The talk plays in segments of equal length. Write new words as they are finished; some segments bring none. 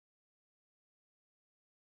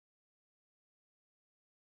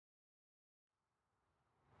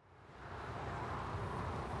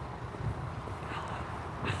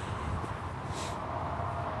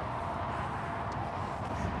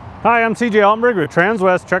Hi, I'm CJ Altenberg with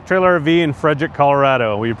Transwest Truck Trailer RV in Frederick,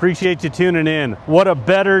 Colorado. We appreciate you tuning in. What a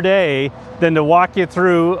better day than to walk you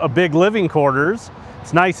through a big living quarters.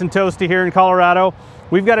 It's nice and toasty here in Colorado.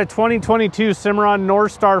 We've got a 2022 Cimarron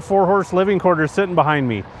Norstar 4-horse living quarters sitting behind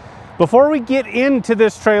me. Before we get into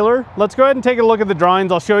this trailer, let's go ahead and take a look at the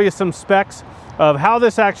drawings. I'll show you some specs of how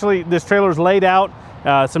this trailer is laid out,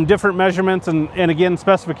 some different measurements and again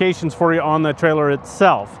specifications for you on the trailer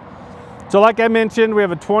itself. So like I mentioned, we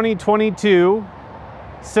have a 2022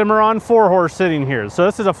 Cimarron 4-horse sitting here. So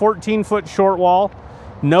this is a 14-foot short wall,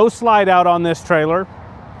 no slide out on this trailer.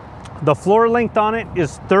 The floor length on it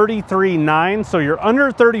is 33.9, so you're under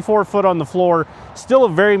 34 foot on the floor. Still a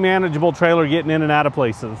very manageable trailer getting in and out of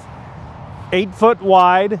places. 8 foot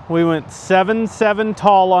wide. We went 7.7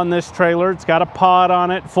 tall on this trailer. It's got a pod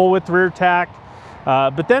on it, full width rear tack.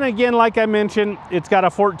 But then again, like I mentioned, it's got a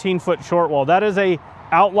 14-foot short wall. That is a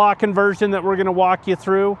outlaw conversion that we're going to walk you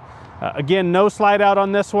through. Again, no slide out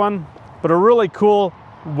on this one, but a really cool,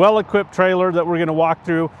 well-equipped trailer that we're going to walk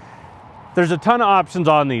through. There's a ton of options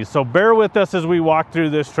on these, so bear with us as we walk through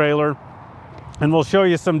this trailer, and we'll show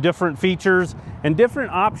you some different features and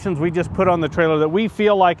different options we just put on the trailer that we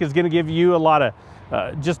feel like is going to give you a lot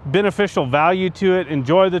of just beneficial value to it.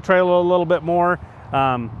 Enjoy the trailer a little bit more.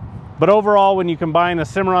 But overall, when you combine a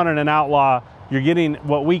Cimarron and an Outlaw, you're getting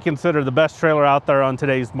what we consider the best trailer out there on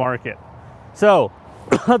today's market. So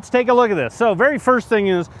let's take a look at this. So very first thing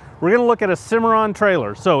is we're going to look at a Cimarron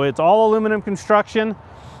trailer. So it's all aluminum construction.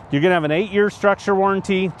 You're going to have an 8-year structure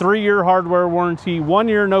warranty, 3-year hardware warranty, 1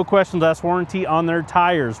 year no questions asked warranty on their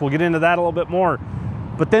tires. We'll get into that a little bit more.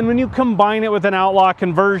 But then when you combine it with an Outlaw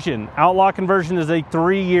conversion is a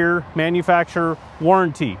 3-year manufacturer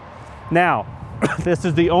warranty. Now, this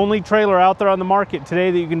is the only trailer out there on the market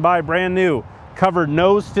today that you can buy brand new, covered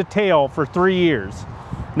nose to tail for 3 years.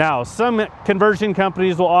 Now, some conversion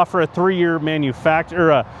companies will offer a 3-year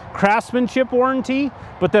craftsmanship warranty,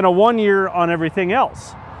 but then a 1 year on everything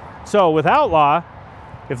else. So with Outlaw,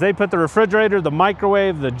 if they put the refrigerator, the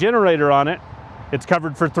microwave, the generator on it, it's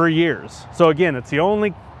covered for 3 years. So again, it's the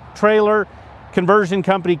only trailer conversion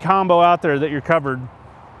company combo out there that you're covered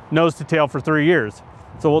nose to tail for 3 years.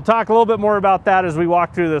 So we'll talk a little bit more about that as we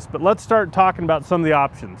walk through this, but let's start talking about some of the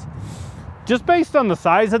options. Just based on the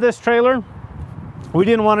size of this trailer, we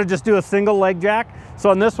didn't want to just do a single leg jack.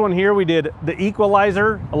 So on this one here, we did the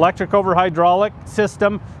equalizer, electric over hydraulic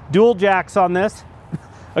system, dual jacks on this.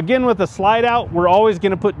 Again, with the slide out, we're always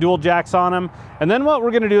going to put dual jacks on them. And then what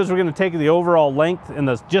we're going to do is we're going to take the overall length and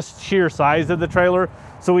the just sheer size of the trailer.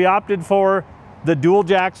 So we opted for the dual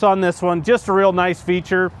jacks on this one, just a real nice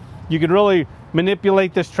feature. You can really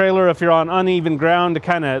manipulate this trailer if you're on uneven ground to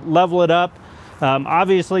kind of level it up.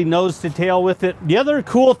 Obviously nose to tail with it. The other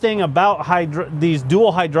cool thing about these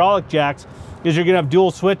dual hydraulic jacks is you're gonna have dual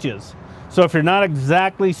switches. So if you're not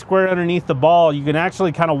exactly square underneath the ball, you can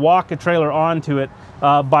actually kind of walk a trailer onto it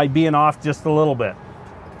by being off just a little bit.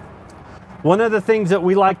 One of the things that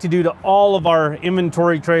we like to do to all of our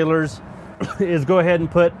inventory trailers is go ahead and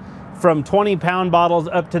put from 20-pound bottles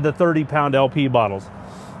up to the 30-pound LP bottles.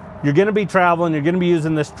 You're gonna be traveling, you're gonna be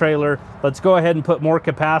using this trailer. Let's go ahead and put more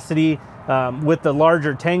capacity with the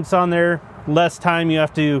larger tanks on there. Less time you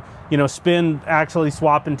have to, spend actually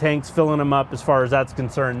swapping tanks, filling them up as far as that's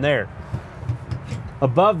concerned there.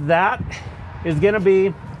 Above that is gonna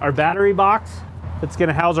be our battery box. It's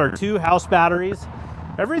gonna house our 2 house batteries.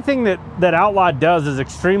 Everything that Outlaw does is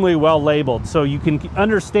extremely well labeled, so you can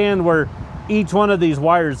understand where each one of these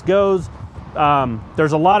wires goes.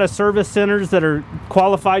 There's a lot of service centers that are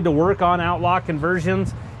qualified to work on Outlaw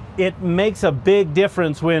conversions. It makes a big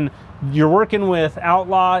difference when you're working with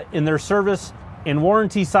Outlaw in their service and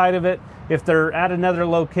warranty side of it. If they're at another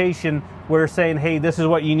location, we're saying, hey, this is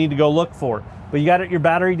what you need to go look for. But you got your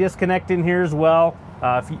battery disconnect in here as well.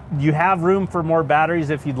 If you have room for more batteries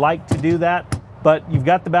if you'd like to do that, but you've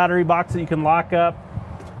got the battery box that you can lock up.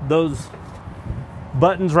 Those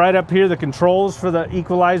buttons right up here, the controls for the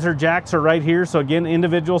equalizer jacks are right here. So again,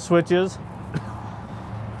 individual switches.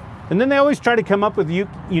 And then they always try to come up with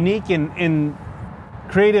unique and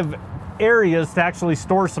creative areas to actually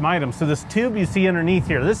store some items. So this tube you see underneath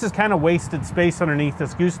here, this is kind of wasted space underneath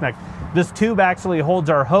this gooseneck. This tube actually holds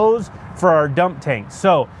our hose for our dump tank.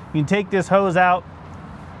 So you can take this hose out.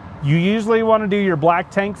 You usually want to do your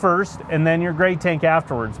black tank first and then your gray tank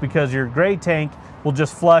afterwards, because your gray tank will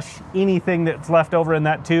just flush anything that's left over in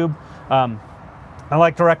that tube. I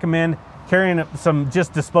like to recommend carrying some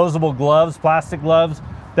just disposable gloves, plastic gloves.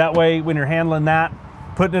 That way when you're handling that,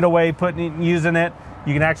 putting it away, using it,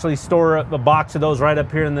 you can actually store a box of those right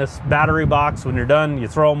up here in this battery box. When you're done, you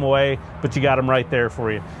throw them away, but you got them right there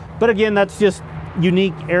for you. But again, that's just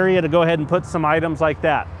unique area to go ahead and put some items like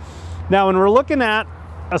that. Now, when we're looking at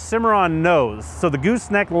a Cimarron nose, so the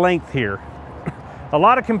gooseneck length here, a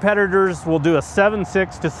lot of competitors will do a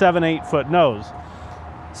 7.6 to 7.8 foot nose.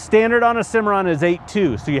 Standard on a Cimarron is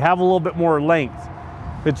 8.2, so you have a little bit more length,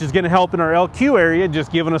 which is going to help in our LQ area,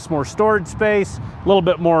 just giving us more storage space, a little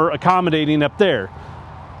bit more accommodating up there.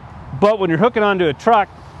 But when you're hooking onto a truck,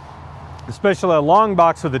 especially a long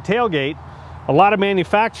box with a tailgate, a lot of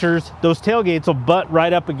manufacturers, those tailgates will butt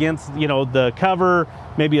right up against, you know, the cover,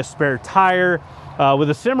 maybe a spare tire.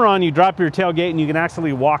 With a Cimarron, you drop your tailgate and you can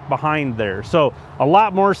actually walk behind there. So a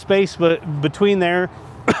lot more space between there.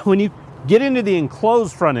 When you get into the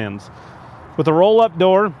enclosed front ends, with a roll-up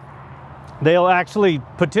door, they'll actually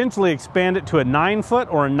potentially expand it to a 9 foot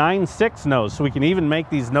or a 9.6 nose, so we can even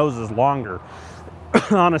make these noses longer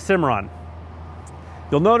on a Cimarron.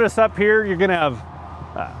 You'll notice up here, you're gonna have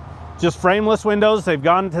just frameless windows. They've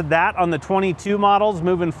gone to that on the 22 models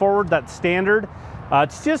moving forward. That's standard.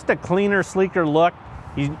 It's just a cleaner, sleeker look.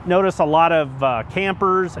 You notice a lot of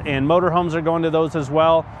campers and motorhomes are going to those as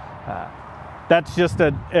well. That's just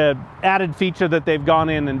an added feature that they've gone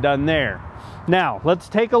in and done there. Now, let's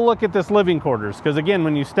take a look at this living quarters, because again,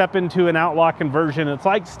 when you step into an Outlaw conversion, it's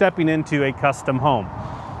like stepping into a custom home.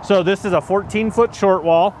 So this is a 14-foot short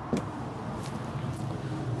wall.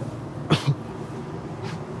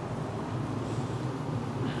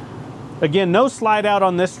 Again, no slide out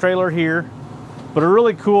on this trailer here, but a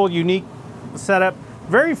really cool, unique setup.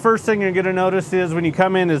 Very first thing you're gonna notice is when you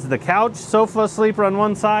come in is the couch, sofa, sleeper on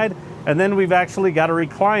one side, and then we've actually got a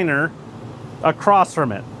recliner across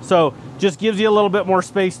from it. So just gives you a little bit more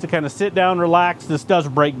space to kind of sit down, relax. This does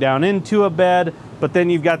break down into a bed, but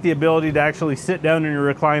then you've got the ability to actually sit down in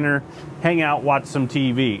your recliner, hang out, watch some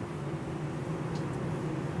TV.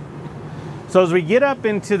 So as we get up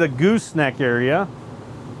into the gooseneck area,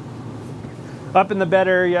 up in the bed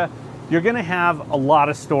area, you're gonna have a lot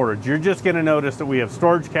of storage. You're just gonna notice that we have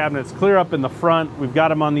storage cabinets clear up in the front. We've got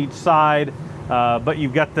them on each side, but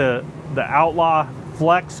you've got the Outlaw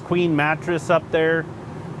Flex Queen mattress up there,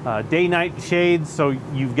 day-night shades, so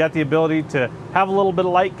you've got the ability to have a little bit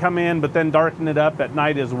of light come in, but then darken it up at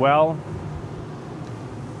night as well.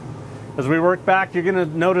 As we work back, you're gonna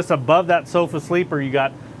notice above that sofa sleeper, you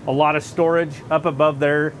got a lot of storage up above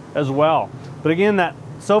there as well. But again, that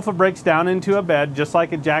sofa breaks down into a bed, just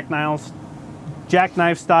like a jackknife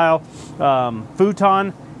style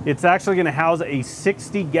futon. It's actually going to house a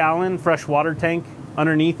 60-gallon fresh water tank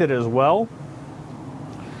underneath it as well.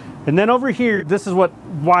 And then over here, this is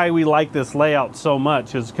why we like this layout so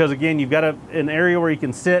much, is because again, you've got an area where you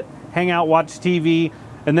can sit, hang out, watch TV,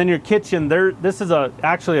 and then your kitchen there. This is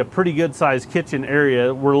actually a pretty good sized kitchen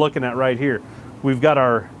area we're looking at right here. We've got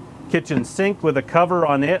our kitchen sink with a cover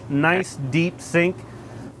on it, nice deep sink.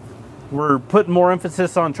 We're putting more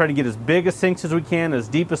emphasis on trying to get as big a sinks as we can, as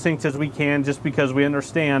deep a sinks as we can, just because we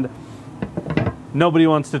understand nobody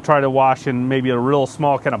wants to try to wash in maybe a real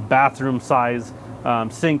small kind of bathroom size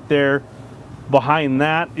sink there. Behind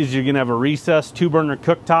that is you're gonna have a recessed 2-burner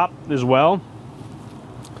cooktop as well.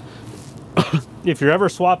 If you're ever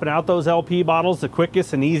swapping out those LP bottles, the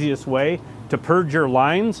quickest and easiest way to purge your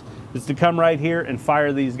lines is to come right here and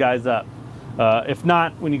fire these guys up. If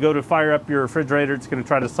not, when you go to fire up your refrigerator, it's going to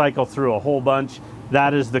try to cycle through a whole bunch.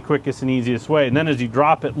 That is the quickest and easiest way. And then as you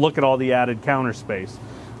drop it, look at all the added counter space.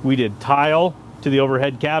 We did tile to the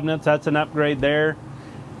overhead cabinets. That's an upgrade there.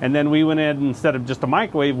 And then we went in, instead of just a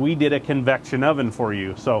microwave, we did a convection oven for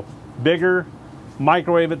you. So bigger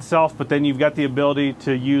microwave itself, but then you've got the ability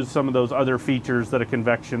to use some of those other features that a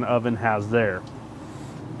convection oven has there.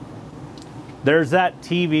 There's that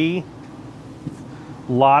TV.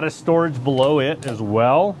 A lot of storage below it as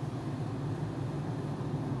well.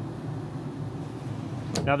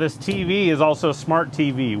 Now this TV is also a smart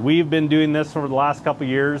TV. We've been doing this for the last couple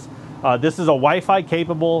years. This is a Wi-Fi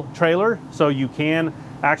capable trailer, so you can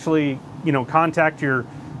actually, contact your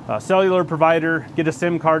cellular provider, get a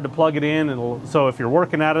SIM card to plug it in. So if you're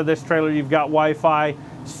working out of this trailer, you've got Wi-Fi.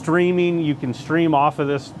 Streaming, you can stream off of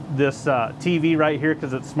this TV right here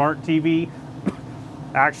because it's smart TV.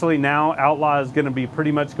 Actually, now Outlaw is going to be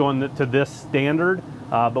pretty much going to this standard,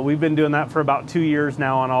 but we've been doing that for about 2 years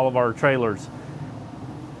now on all of our trailers.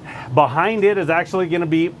 Behind it is actually going to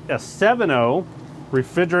be a 7.0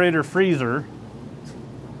 refrigerator freezer.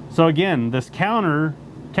 So again, this counter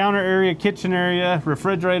area, kitchen area,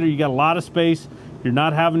 refrigerator, you got a lot of space. You're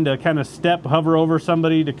not having to kind of hover over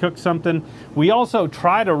somebody to cook something. We also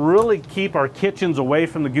try to really keep our kitchens away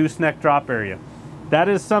from the gooseneck drop area. That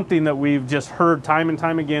is something that we've just heard time and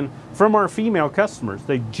time again from our female customers.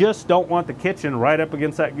 They just don't want the kitchen right up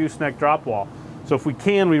against that gooseneck drop wall. So if we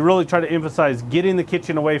can, we really try to emphasize getting the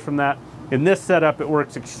kitchen away from that. In this setup, it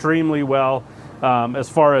works extremely well as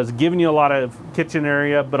far as giving you a lot of kitchen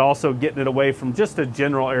area, but also getting it away from just a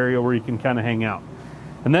general area where you can kind of hang out.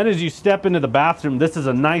 And then as you step into the bathroom, this is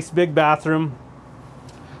a nice big bathroom.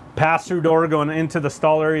 Pass-through door going into the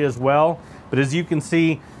stall area as well. But as you can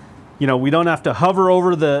see, you know, we don't have to hover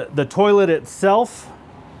over the toilet itself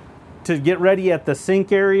to get ready at the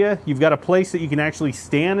sink area. You've got a place that you can actually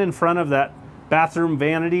stand in front of that bathroom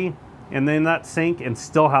vanity and then that sink and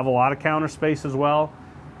still have a lot of counter space as well.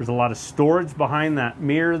 There's a lot of storage behind that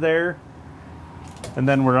mirror there. And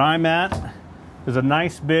then where I'm at is a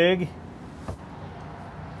nice big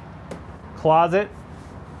closet,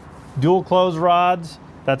 dual clothes rods.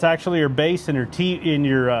 That's actually your base, and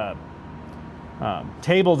your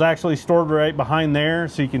table's actually stored right behind there,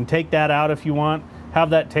 so you can take that out if you want.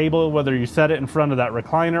 Have that table, whether you set it in front of that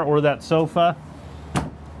recliner or that sofa.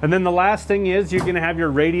 And then the last thing is you're gonna have your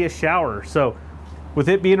radius shower. So with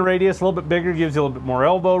it being a radius a little bit bigger, gives you a little bit more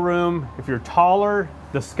elbow room. If you're taller,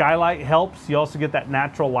 the skylight helps. You also get that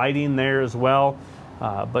natural lighting there as well.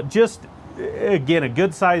 But just, again, a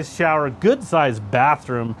good sized shower, a good sized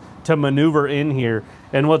bathroom to maneuver in here.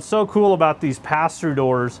 And what's so cool about these pass-through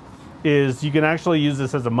doors is you can actually use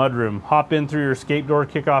this as a mudroom. Hop in through your escape door,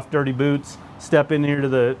 kick off dirty boots, step in here to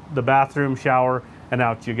the bathroom, shower, and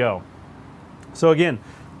out you go. So again,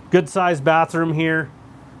 good sized bathroom here.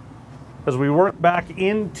 As we work back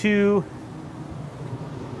into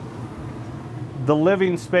the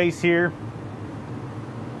living space here,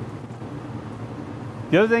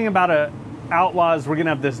 the other thing about a Outlaw is we're gonna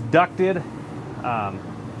have this ducted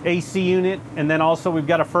AC unit, and then also we've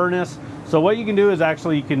got a furnace. So what you can do is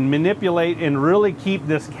actually you can manipulate and really keep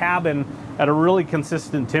this cabin at a really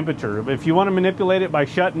consistent temperature. If you want to manipulate it by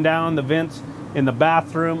shutting down the vents in the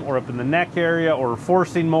bathroom or up in the neck area or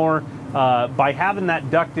forcing more, by having that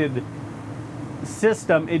ducted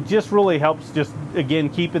system, it just really helps just, again,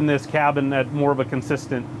 keeping this cabin at more of a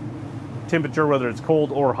consistent temperature, whether it's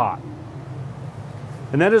cold or hot.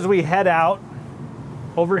 And then as we head out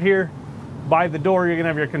over here by the door, you're gonna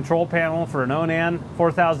have your control panel for an Onan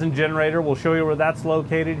 4000 generator. We'll show you where that's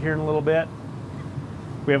located here in a little bit.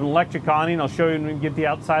 We have an electric awning. I'll show you when we get the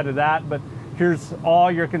outside of that, but here's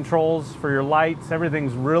all your controls for your lights.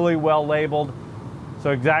 Everything's really well labeled,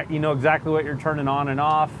 so you know exactly what you're turning on and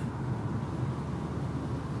off.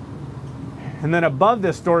 And then above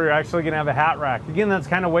this door, you're actually gonna have a hat rack. Again, that's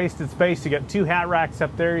kind of wasted space. You got 2 hat racks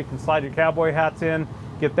up there. You can slide your cowboy hats in,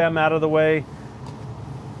 get them out of the way.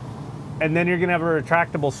 And then you're gonna have a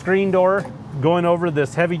retractable screen door going over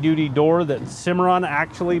this heavy duty door that Cimarron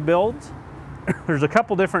actually builds. There's a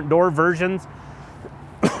couple different door versions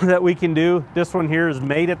that we can do. This one here is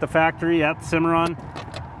made at the factory at Cimarron.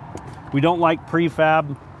 We don't like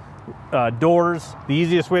prefab doors. The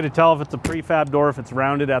easiest way to tell if it's a prefab door, if it's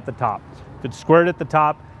rounded at the top. If it's squared at the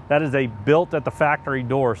top, that is a built at the factory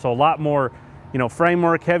door. So a lot more, you know,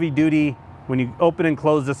 framework, heavy duty. When you open and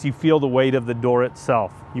close this, you feel the weight of the door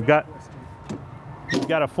itself. You've got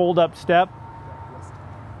a fold up step.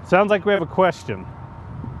 Sounds like we have a question.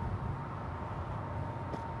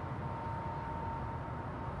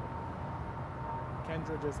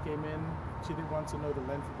 Kendra just came in. She wants to know the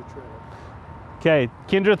length of the trailer. Okay,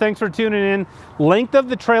 Kendra, thanks for tuning in. Length of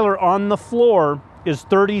the trailer on the floor is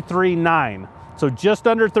 33.9. So just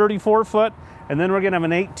under 34 foot, and then we're gonna have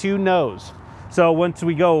an 8.2 nose. So once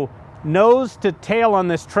we go nose to tail on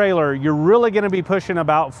this trailer, you're really gonna be pushing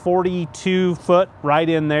about 42 foot right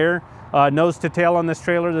in there. Nose to tail on this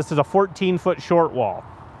trailer. This is a 14-foot short wall.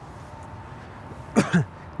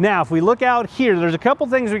 Now, if we look out here, there's a couple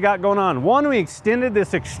things we got going on. One, we extended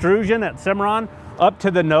this extrusion at Cimarron up to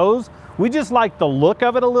the nose. We just like the look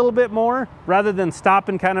of it a little bit more rather than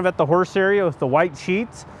stopping kind of at the horse area with the white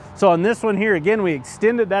sheets. So on this one here, again, we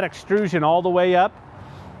extended that extrusion all the way up.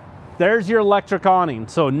 There's your electric awning.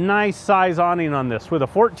 So nice size awning on this. With a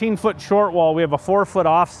 14-foot short wall, we have a 4-foot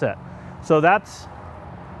offset. So that's,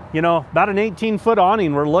 you know, about an 18-foot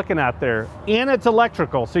awning we're looking at there. And it's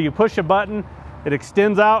electrical. So you push a button, it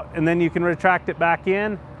extends out, and then you can retract it back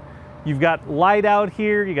in. You've got light out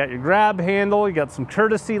here, you got your grab handle, you got some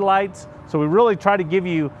courtesy lights. So we really try to give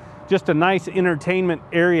you just a nice entertainment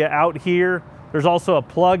area out here. There's also a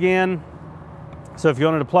plug-in. So if you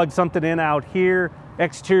wanted to plug something in out here,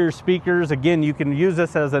 exterior speakers, again, you can use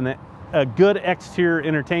this as a good exterior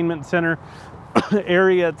entertainment center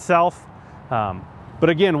area itself. But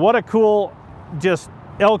again, what a cool just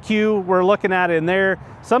LQ we're looking at in there.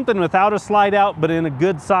 Something without a slide out, but in a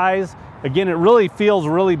good size. Again, it really feels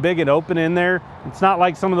really big and open in there. It's not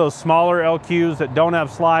like some of those smaller LQs that don't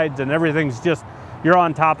have slides and everything's just, you're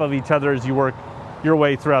on top of each other as you work your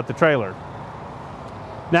way throughout the trailer.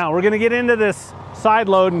 Now we're going to get into this side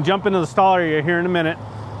load and jump into the stall area here in a minute.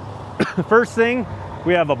 First thing,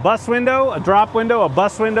 we have a bus window, a drop window, a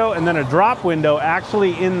bus window, and then a drop window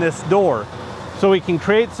actually in this door. So we can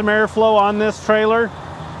create some airflow on this trailer.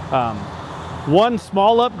 One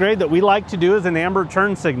small upgrade that we like to do is an amber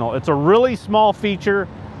turn signal. It's a really small feature,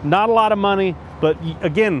 not a lot of money, but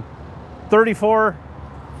again, 34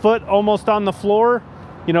 foot almost on the floor.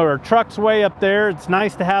 You know, our truck's way up there. It's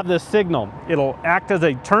nice to have this signal. It'll act as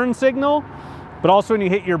a turn signal, but also when you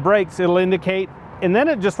hit your brakes, it'll indicate, and then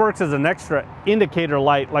it just works as an extra indicator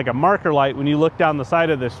light, like a marker light when you look down the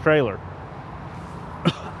side of this trailer.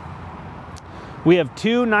 We have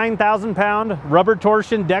two 9,000-pound rubber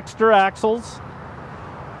torsion Dexter axles,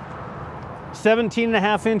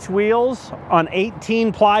 17.5-inch wheels on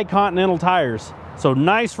 18-ply Continental tires. So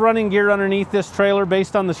nice running gear underneath this trailer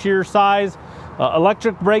based on the sheer size.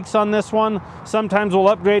 Electric brakes on this one. Sometimes we'll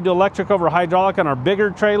upgrade to electric over hydraulic on our bigger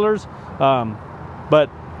trailers. But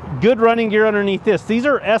good running gear underneath this. These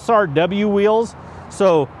are SRW wheels,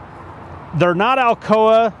 so they're not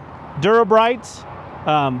Alcoa Durabrites,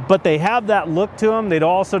 but they have that look to them. They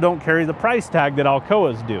also don't carry the price tag that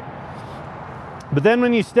Alcoas do. But then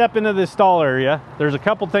when you step into this stall area, there's a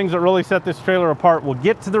couple things that really set this trailer apart. We'll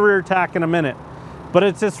get to the rear tack in a minute, but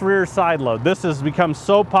it's this rear side load. This has become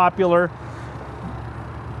so popular.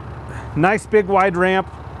 Nice big wide ramp.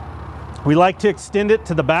 We like to extend it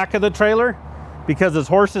to the back of the trailer because as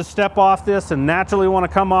horses step off this and naturally want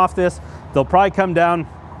to come off this, they'll probably come down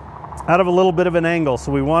out of a little bit of an angle.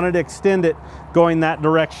 So we wanted to extend it going that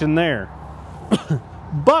direction there.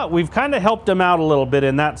 But we've kind of helped them out a little bit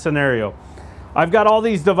in that scenario. I've got all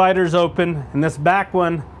these dividers open, and this back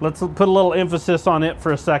one, let's put a little emphasis on it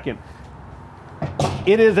for a second.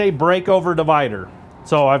 It is a breakover divider.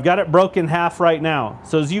 So I've got it broken in half right now.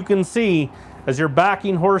 So as you can see, as you're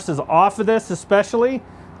backing horses off of this especially,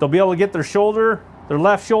 they'll be able to get their shoulder, their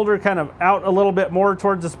left shoulder kind of out a little bit more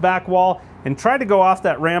towards this back wall and try to go off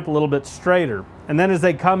that ramp a little bit straighter. And then as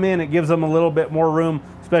they come in, it gives them a little bit more room,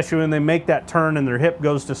 especially when they make that turn and their hip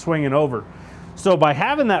goes to swinging over. So by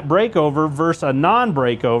having that breakover versus a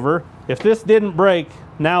non-breakover, if this didn't break,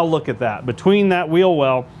 now look at that. Between that wheel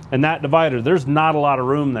well and that divider, there's not a lot of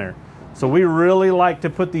room there. So we really like to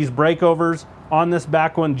put these breakovers on this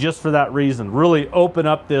back one just for that reason. Really open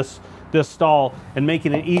up this stall and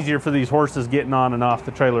making it easier for these horses getting on and off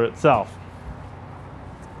the trailer itself.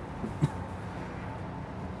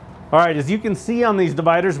 All right, as you can see on these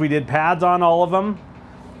dividers, we did pads on all of them.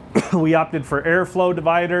 We opted for airflow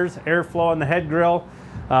dividers, airflow on the head grill.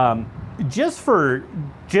 Just for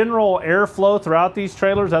general airflow throughout these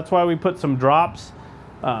trailers, that's why we put some drops.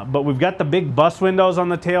 But we've got the big bus windows on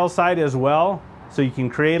the tail side as well, so you can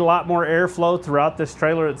create a lot more airflow throughout this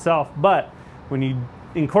trailer itself. But when you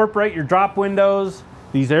incorporate your drop windows,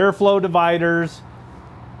 these airflow dividers,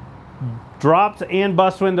 drops and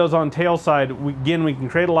bus windows on tail side, again, we can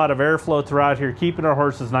create a lot of airflow throughout here, keeping our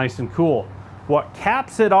horses nice and cool. What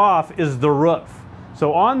caps it off is the roof.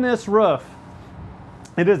 So on this roof,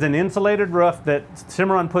 it is an insulated roof that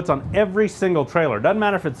Cimarron puts on every single trailer. Doesn't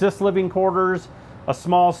matter if it's this living quarters, a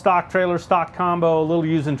small stock trailer, stock combo, a little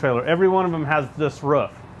using trailer. Every one of them has this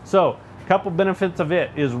roof. So a couple benefits of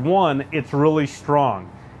it is, one, it's really strong.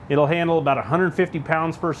 It'll handle about 150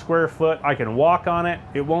 pounds per square foot. I can walk on it.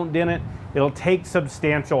 It won't dent it. It'll take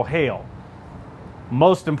substantial hail.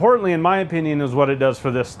 Most importantly, in my opinion, is what it does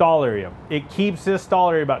for this stall area. It keeps this stall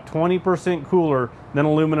area about 20% cooler than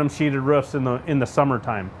aluminum sheeted roofs in the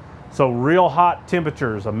summertime. So real hot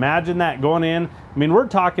temperatures, imagine that going in. I mean, we're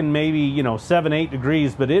talking maybe, you know, 7, 8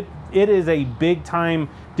 degrees, but it is a big time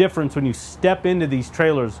difference when you step into these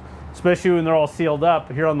trailers, especially when they're all sealed up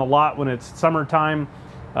here on the lot when it's summertime.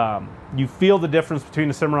 You feel the difference between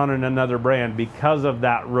a Cimarron and another brand because of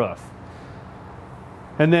that roof.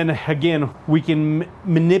 And then again, we can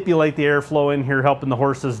manipulate the airflow in here, helping the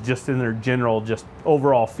horses just in their general, just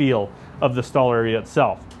overall feel of the stall area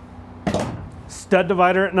itself. Stud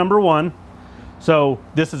divider at number 1. So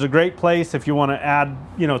this is a great place if you want to add,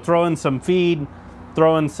 you know, throw in some feed,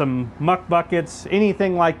 throw in some muck buckets,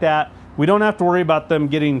 anything like that. We don't have to worry about them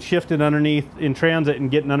getting shifted underneath in transit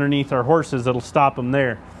and getting underneath our horses. It'll stop them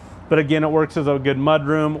there. But again, it works as a good mud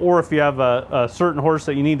room, or if you have a certain horse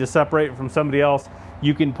that you need to separate from somebody else,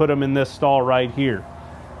 you can put them in this stall right here.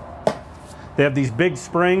 They have these big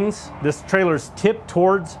springs. This trailer's tipped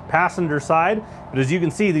towards passenger side, but as you can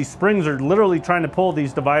see, these springs are literally trying to pull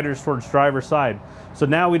these dividers towards driver's side. So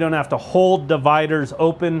now we don't have to hold dividers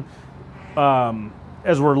open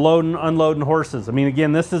as we're loading, unloading horses. I mean,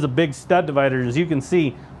 again, this is a big stud divider. As you can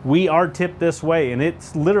see, we are tipped this way, and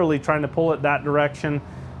it's literally trying to pull it that direction.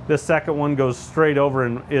 This second one goes straight over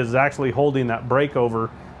and is actually holding that breakover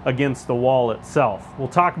against the wall itself. We'll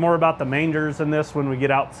talk more about the mangers in this when we get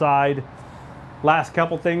outside. Last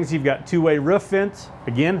couple things, you've got two-way roof vents.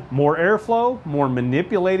 Again, more airflow, more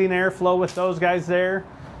manipulating airflow with those guys there.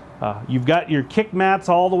 You've got your kick mats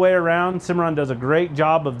all the way around. Cimarron does a great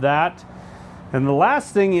job of that. And the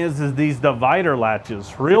last thing is these divider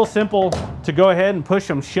latches. Real simple to go ahead and push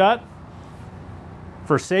them shut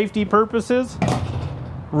for safety purposes.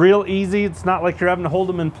 Real easy. It's not like you're having to hold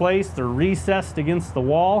them in place. They're recessed against the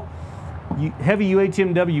wall. Heavy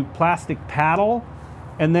UHMW plastic paddle,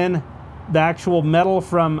 and then the actual metal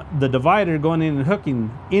from the divider going in and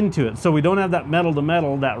hooking into it. So we don't have that metal to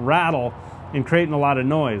metal, that rattle, and creating a lot of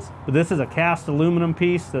noise. But this is a cast aluminum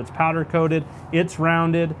piece that's powder coated. It's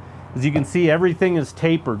rounded. As you can see, everything is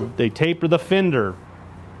tapered. They taper the fender.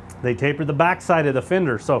 They taper the backside of the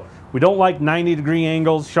fender. So we don't like 90-degree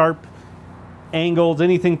angles, sharp angles,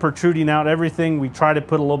 anything protruding out, everything. We try to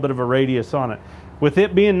put a little bit of a radius on it. With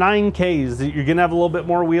it being 9Ks, you're gonna have a little bit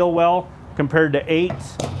more wheel well compared to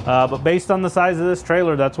 8s. But based on the size of this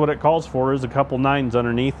trailer, that's what it calls for, is a couple 9s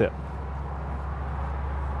underneath it.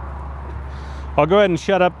 I'll go ahead and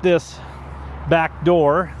shut up this back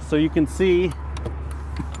door so you can see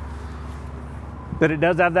that it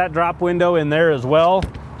does have that drop window in there as well.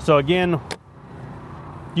 So again,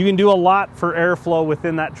 you can do a lot for airflow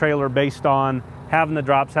within that trailer based on having the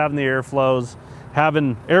drops, having the airflows,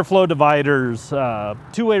 having airflow dividers,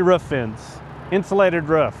 two-way roof vents, insulated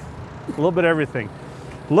roof, a little bit of everything.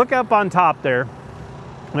 Look up on top there.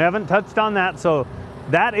 We haven't touched on that. So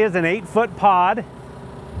that is an 8-foot pod.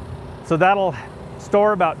 So that'll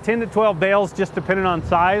store about 10 to 12 bales, just depending on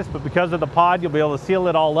size, but because of the pod, you'll be able to seal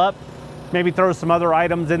it all up. Maybe throw some other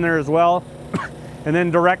items in there as well. And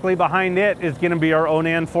then directly behind it is gonna be our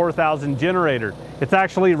Onan 4000 generator. It's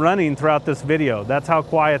actually running throughout this video. That's how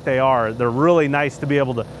quiet they are. They're really nice to be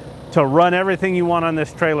able to run everything you want on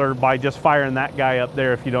this trailer by just firing that guy up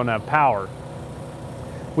there if you don't have power.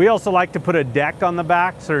 We also like to put a deck on the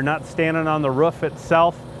back so you're not standing on the roof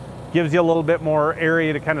itself. Gives you a little bit more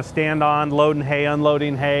area to kind of stand on, loading hay,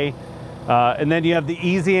 unloading hay. And then you have the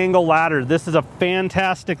easy angle ladder. This is a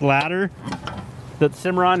fantastic ladder that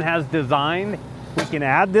Cimarron has designed. We can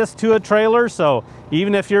add this to a trailer, so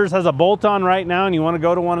even if yours has a bolt on right now and you want to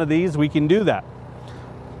go to one of these, we can do that.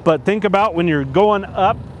 But think about when you're going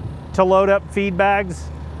up to load up feed bags,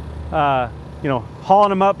 you know, hauling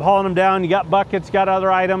them up, hauling them down, you got buckets, you got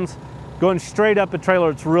other items, going straight up a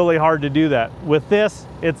trailer, it's really hard to do that. With this,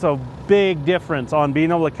 it's a big difference on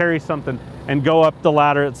being able to carry something and go up the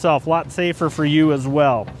ladder itself. A lot safer for you as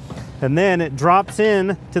well. And then it drops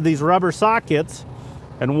in to these rubber sockets.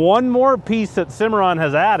 And one more piece that Cimarron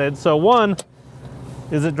has added, so one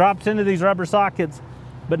is it drops into these rubber sockets,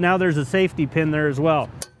 but now there's a safety pin there as well.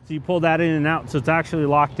 So you pull that in and out, so it's actually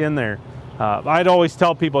locked in there. I'd always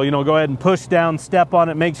tell people, you know, go ahead and push down, step on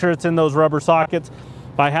it, make sure it's in those rubber sockets.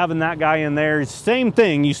 By having that guy in there, same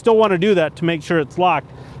thing, you still want to do that to make sure it's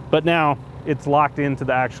locked, but now it's locked into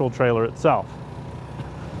the actual trailer itself.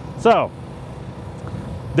 So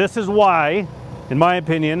this is why, in my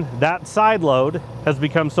opinion, that side load has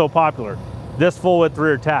become so popular. This full width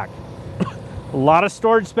rear tack. A lot of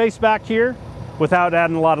storage space back here without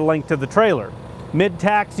adding a lot of length to the trailer. Mid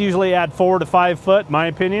tacks usually add 4 to 5 foot, in my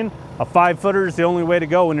opinion. A 5-footer is the only way to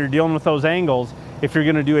go when you're dealing with those angles if you're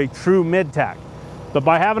gonna do a true mid tack. But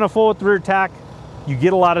by having a full width rear tack, you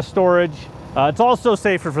get a lot of storage. It's also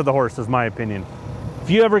safer for the horses, my opinion. If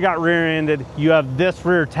you ever got rear-ended, you have this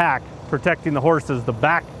rear tack protecting the horses, the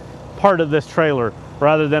back part of this trailer,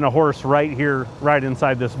 rather than a horse right here, right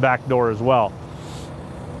inside this back door as well.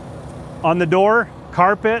 On the door,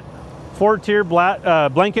 carpet, 4-tier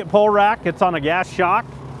blanket pole rack. It's on a gas shock,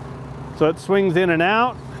 so it swings in and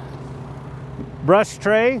out. Brush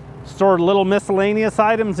tray, stored little miscellaneous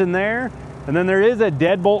items in there. And then there is a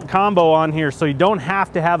deadbolt combo on here, so you don't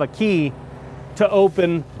have to have a key to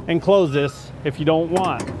open and close this if you don't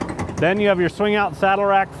want. Then you have your swing out saddle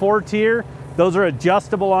rack 4-tier. Those are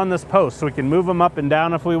adjustable on this post, so we can move them up and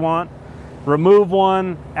down if we want. Remove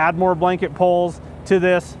one, add more blanket poles to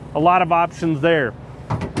this, a lot of options there.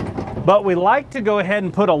 But we like to go ahead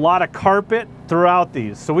and put a lot of carpet throughout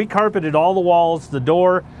these. So we carpeted all the walls, the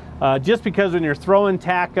door, just because when you're throwing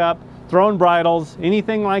tack up, throwing bridles,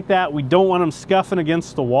 anything like that, we don't want them scuffing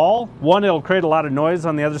against the wall. One, it'll create a lot of noise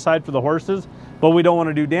on the other side for the horses, but we don't want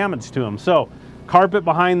to do damage to them. So carpet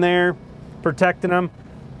behind there, protecting them.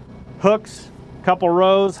 Hooks, couple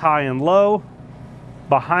rows, high and low.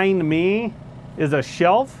 Behind me is a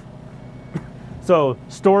shelf. So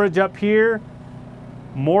storage up here,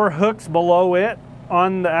 more hooks below it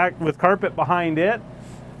on the with carpet behind it.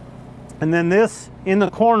 And then this in the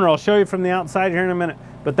corner, I'll show you from the outside here in a minute,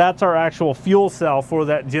 but that's our actual fuel cell for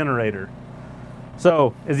that generator.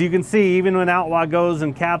 So as you can see, even when Outlaw goes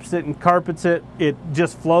and caps it and carpets it, it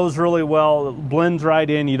just flows really well. It blends right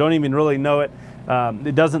in. You don't even really know it.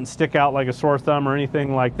 It doesn't stick out like a sore thumb or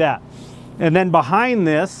anything like that. And then behind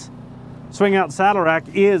this swing out saddle rack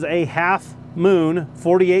is a half moon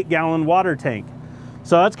 48-gallon water tank.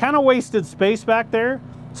 So that's kind of wasted space back there.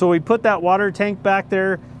 So we put that water tank back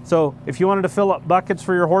there. So if you wanted to fill up buckets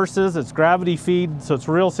for your horses, it's gravity feed, so it's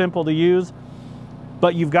real simple to use.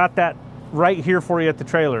 But you've got that right here for you at the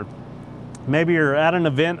trailer. Maybe you're at an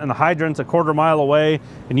event and the hydrant's a quarter mile away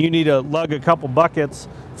and you need to lug a couple buckets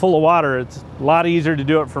full of water. It's a lot easier to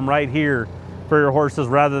do it from right here for your horses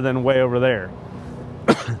rather than way over there.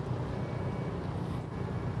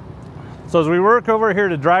 So as we work over here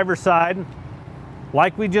to driver's side,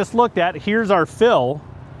 like we just looked at, here's our fill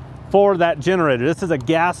for that generator. This is a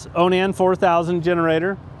gas Onan 4000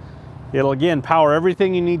 generator. It'll again power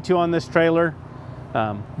everything you need to on this trailer.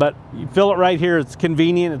 But you fill it right here. It's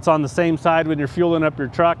convenient. It's on the same side when you're fueling up your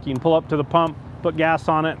truck. You can pull up to the pump, put gas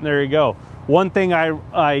on it, and there you go. One thing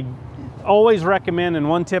I always recommend, and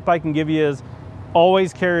one tip I can give you, is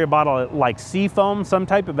always carry a bottle of like seafoam, some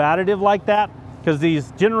type of additive like that, because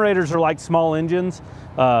these generators are like small engines.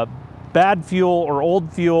 Bad fuel or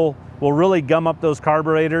old fuel will really gum up those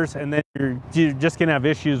carburetors, and then you're just gonna have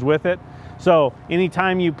issues with it. So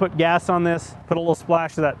anytime you put gas on this, put a little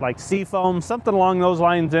splash of that like seafoam, something along those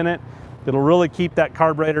lines in it. It'll really keep that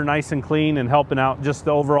carburetor nice and clean and helping out just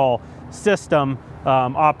the overall system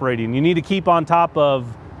operating. You need to keep on top of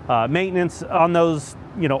maintenance on those,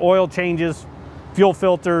 you know, oil changes, fuel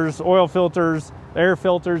filters, oil filters, air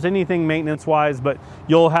filters, anything maintenance wise, but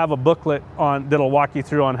you'll have a booklet on that'll walk you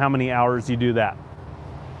through on how many hours you do that.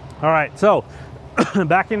 All right, so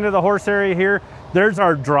back into the horse area here. There's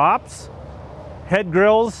our drops, head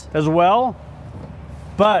grills as well.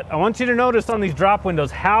 But I want you to notice on these drop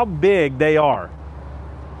windows how big they are.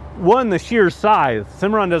 One, the sheer size.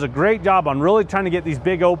 Cimarron does a great job on really trying to get these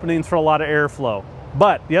big openings for a lot of airflow.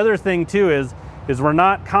 But the other thing too is we're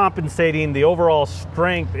not compensating the overall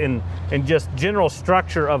strength and just general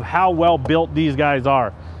structure of how well built these guys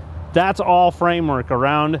are. That's all framework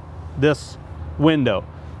around this window.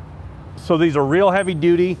 So these are real heavy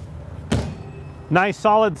duty, nice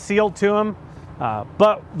solid seal to them.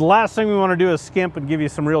 But the last thing we want to do is skimp and give you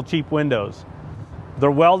some real cheap windows.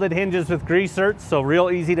 They're welded hinges with grease zerks, so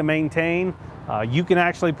real easy to maintain. You can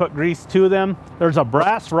actually put grease to them. There's a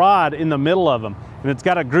brass rod in the middle of them, and it's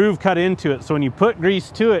got a groove cut into it. So when you put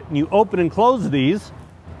grease to it and you open and close these,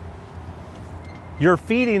 you're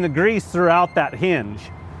feeding the grease throughout that hinge.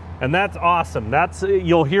 And that's awesome.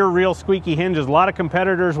 You'll hear real squeaky hinges. A lot of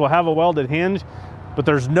competitors will have a welded hinge, but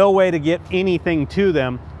there's no way to get anything to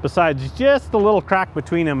them besides just a little crack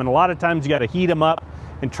between them. And a lot of times you got to heat them up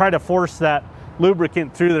and try to force that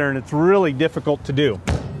lubricant through there, and it's really difficult to do.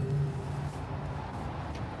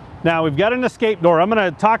 Now we've got an escape door. I'm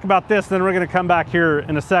going to talk about this, then we're going to come back here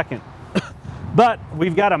in a second. But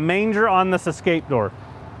we've got a manger on this escape door.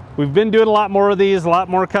 We've been doing a lot more of these. A lot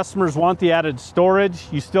more customers want the added storage.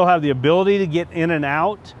 You still have the ability to get in and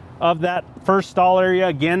out of that first stall area.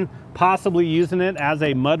 Again, possibly using it as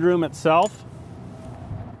a mudroom itself.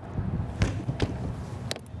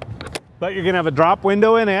 But you're gonna have a drop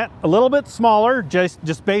window in it, a little bit smaller,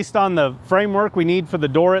 just based on the framework we need for the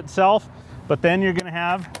door itself. But then you're gonna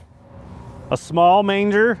have a small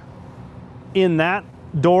manger in that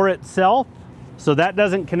door itself. So that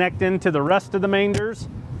doesn't connect into the rest of the mangers,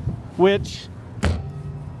 which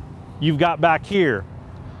you've got back here.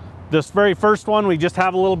 This very first one, we just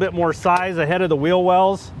have a little bit more size ahead of the wheel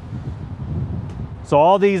wells. So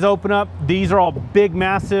all these open up. These are all big,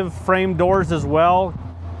 massive frame doors as well.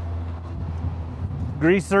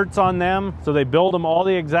 Grease zerks on them, so they build them all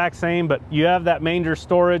the exact same, but you have that manger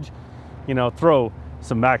storage. You know, throw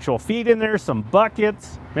some actual feed in there, some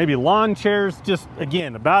buckets, maybe lawn chairs, just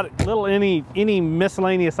again, about little any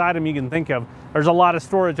miscellaneous item you can think of. There's a lot of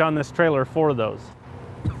storage on this trailer for those.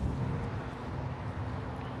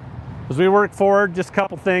 As we work forward, just a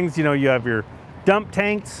couple things. You know, you have your dump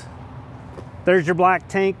tanks. There's your black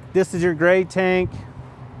tank. This is your gray tank.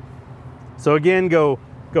 So again, go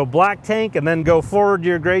black tank and then go forward to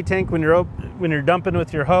your gray tank when you're dumping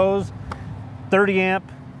with your hose. 30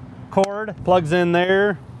 amp cord plugs in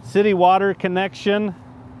there. City water connection.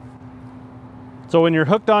 So when you're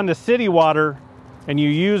hooked onto city water and you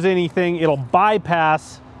use anything, it'll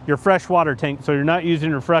bypass your freshwater tank, so you're not using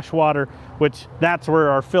your fresh water, which that's where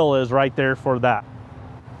our fill is right there for that.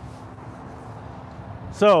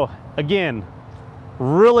 So again,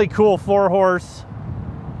 really cool 4-horse.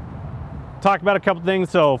 Talk about a couple things.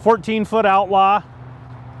 So 14-foot Outlaw,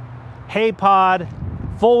 hay pod,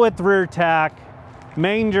 full width rear tack,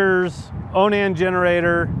 mangers, Onan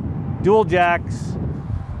generator, dual jacks.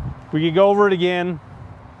 We could go over it again,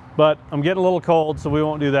 but I'm getting a little cold, so we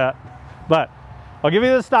won't do that. But I'll give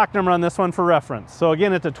you the stock number on this one for reference. So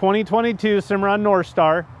again, it's a 2022 Cimarron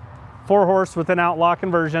Norstar, 4-horse with an Outlaw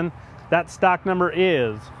conversion. That stock number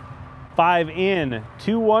is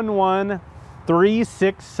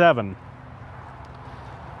 5N211367.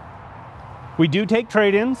 We do take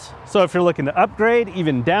trade-ins, so if you're looking to upgrade,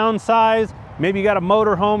 even downsize, maybe you got a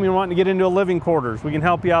motor home, you're wanting to get into a living quarters, we can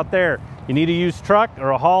help you out there. You need a used truck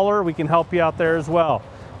or a hauler, we can help you out there as well.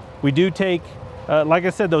 We do take, like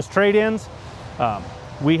I said, those trade-ins.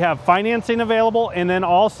 We have financing available and then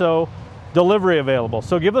also delivery available.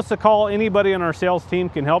 So give us a call. Anybody on our sales team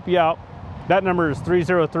can help you out. That number is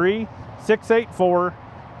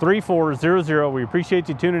 303-684-3400. We appreciate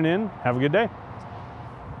you tuning in. Have a good day.